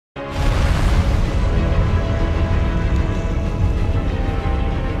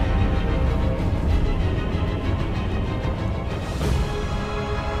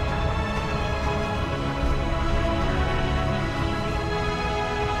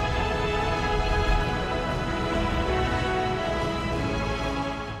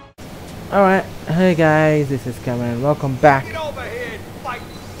Alright, hey guys, this is Cameron. Welcome back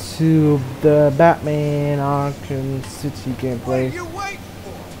to the Batman Arkham City gameplay,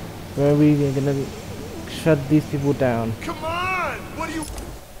 where we are gonna shut these people down. Come on! What are you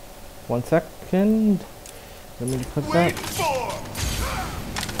 1 second. Let me put that.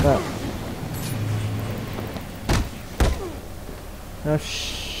 That. Now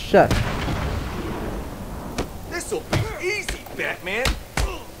shut. This'll be easy, Batman.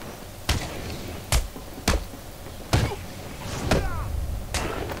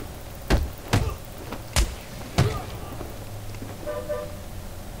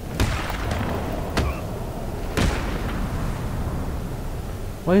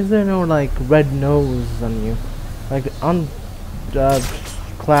 Why is there no like red nose on you? Like on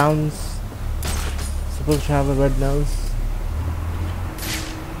clowns supposed to have a red nose?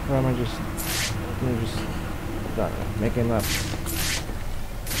 Or am I just making it up?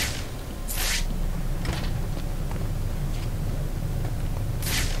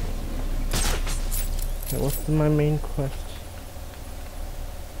 Okay, what's my main quest?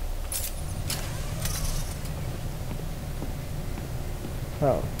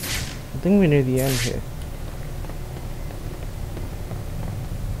 Oh, I think we're near the end here.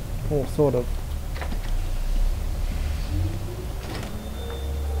 Oh, sort of.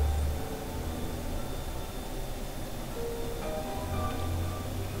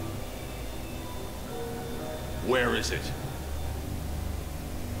 Where is it?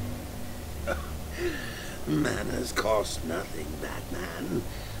 Manners cost nothing, Batman.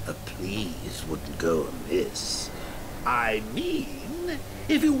 A please wouldn't go amiss. I mean,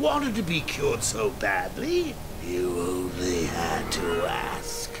 if you wanted to be cured so badly, you only had to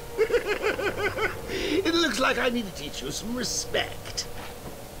ask. It looks like I need to teach you some respect.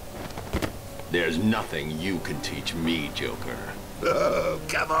 There's nothing you can teach me, Joker. Oh,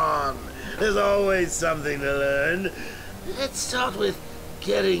 come on. There's always something to learn. Let's start with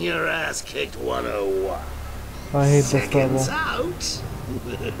getting your ass kicked 101. I hate this level. Seconds out.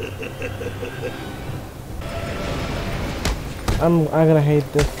 I'm gonna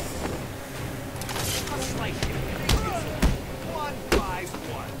hate this. Just like one by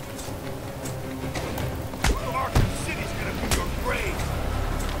one. Arkham City's gonna be your grave.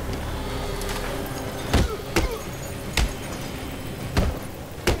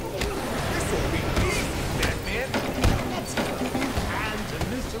 This'll be easy, Batman. And to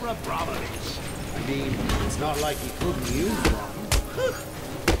Mr. Abramovich. I mean, it's not like he couldn't use one.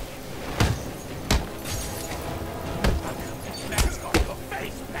 Mask off your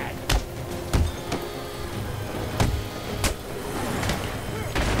face, man.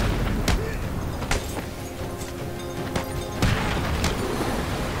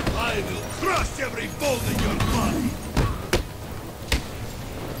 I will crush every bone in your body.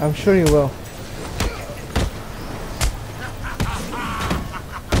 I'm sure you will.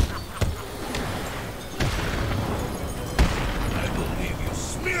 I believe you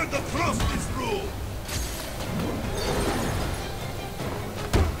smeared across this room.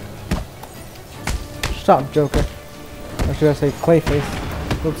 Stop, Joker. I should have said Clayface.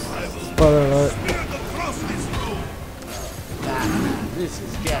 Oops. Spoiler alert. Smeared across this room. Batman, this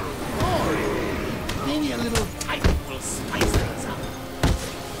is getting boring. Maybe a little type will spice things up.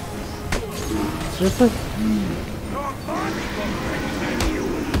 Seriously? Your body will recognize you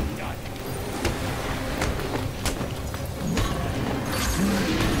when I'm done.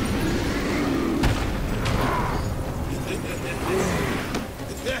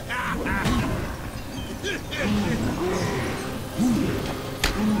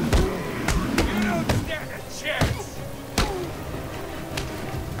 You don't stand a chance.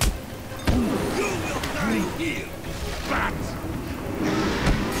 You will die here, bat.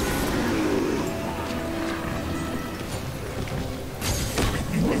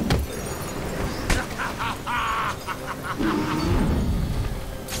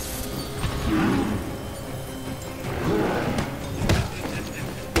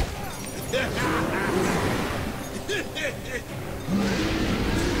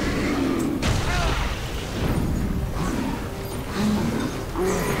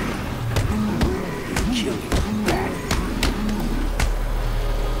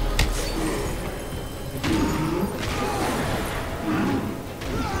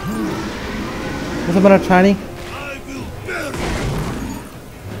 What's the matter, Tiny? I will bury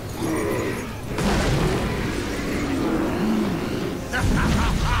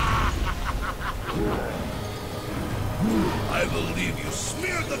I believe you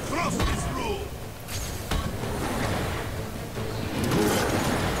smeared across this room.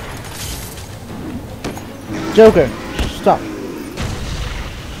 Joker, stop.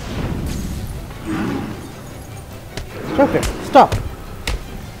 Joker, stop!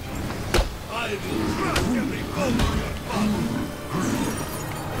 I will crush every bone in your body.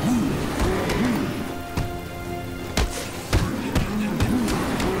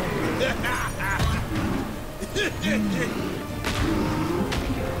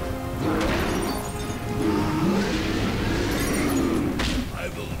 I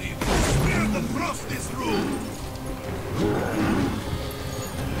will leave you smeared across this room.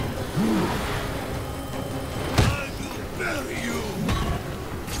 I will bury you.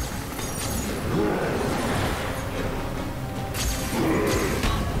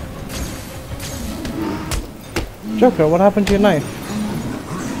 Joker, what happened to your knife?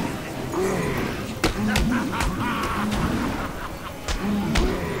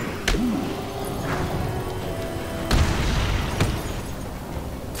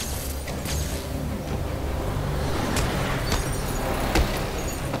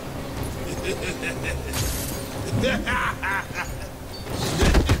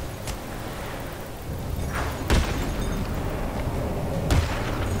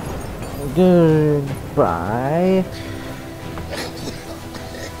 Goodbye.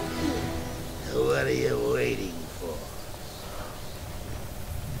 What are you waiting for?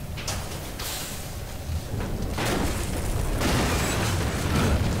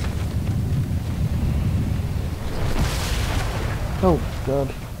 Oh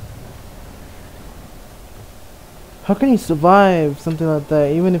god. How can you survive something like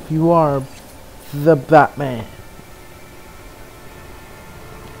that even if you are the Batman?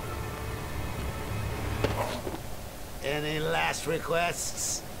 Any last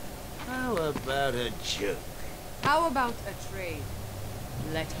requests? How about a joke? How about a trade?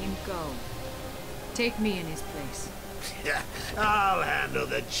 Let him go. Take me in his place. I'll handle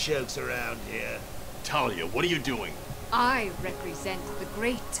the jokes around here. Talia, what are you doing? I represent the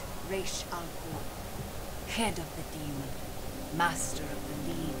great Ra's al Ghul, head of the demon, master of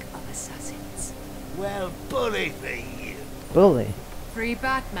the League of Assassins. Well, bully for you. Bully. Free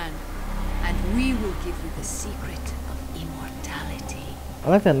Batman, and we will give you the secret of immortality. I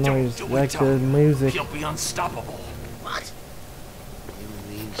like that Don't noise, do like it, the Talia. music. He'll be unstoppable. What? You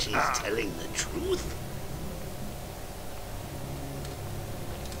mean she's telling the truth?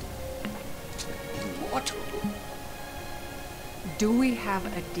 Immortal? Do we have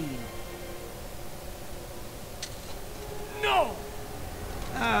a deal? No!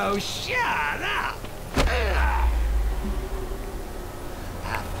 Oh, shut up!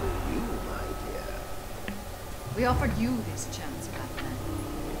 After you, my dear. We offered you this chance,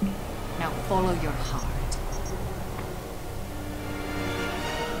 Batman. Now follow your heart.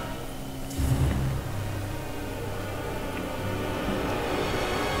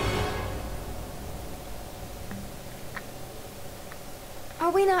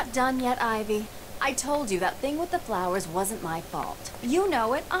 Are we not done yet, Ivy? I told you that thing with the flowers wasn't my fault. You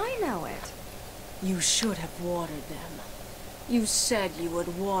know it, I know it. You should have watered them. You said you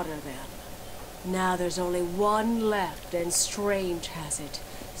would water them. Now there's only one left, and Strange has it,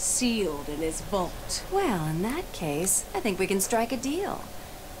 sealed in his vault. Well, in that case, I think we can strike a deal.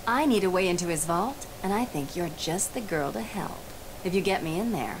 I need a way into his vault, and I think you're just the girl to help. If you get me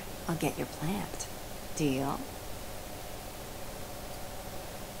in there, I'll get your plant. Deal?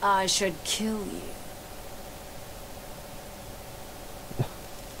 I should kill you.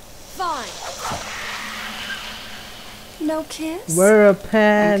 Fine. No kiss? Wear a I'm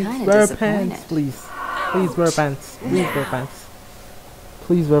pants. kinda Wear disappointed. pants, please. Please wear pants. Please wear pants.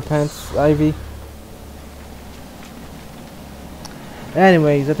 Please wear pants, Ivy.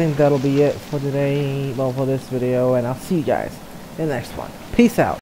 Anyways, I think that'll be it for today. Well, for this video, and I'll see you guys in the next one. Peace out.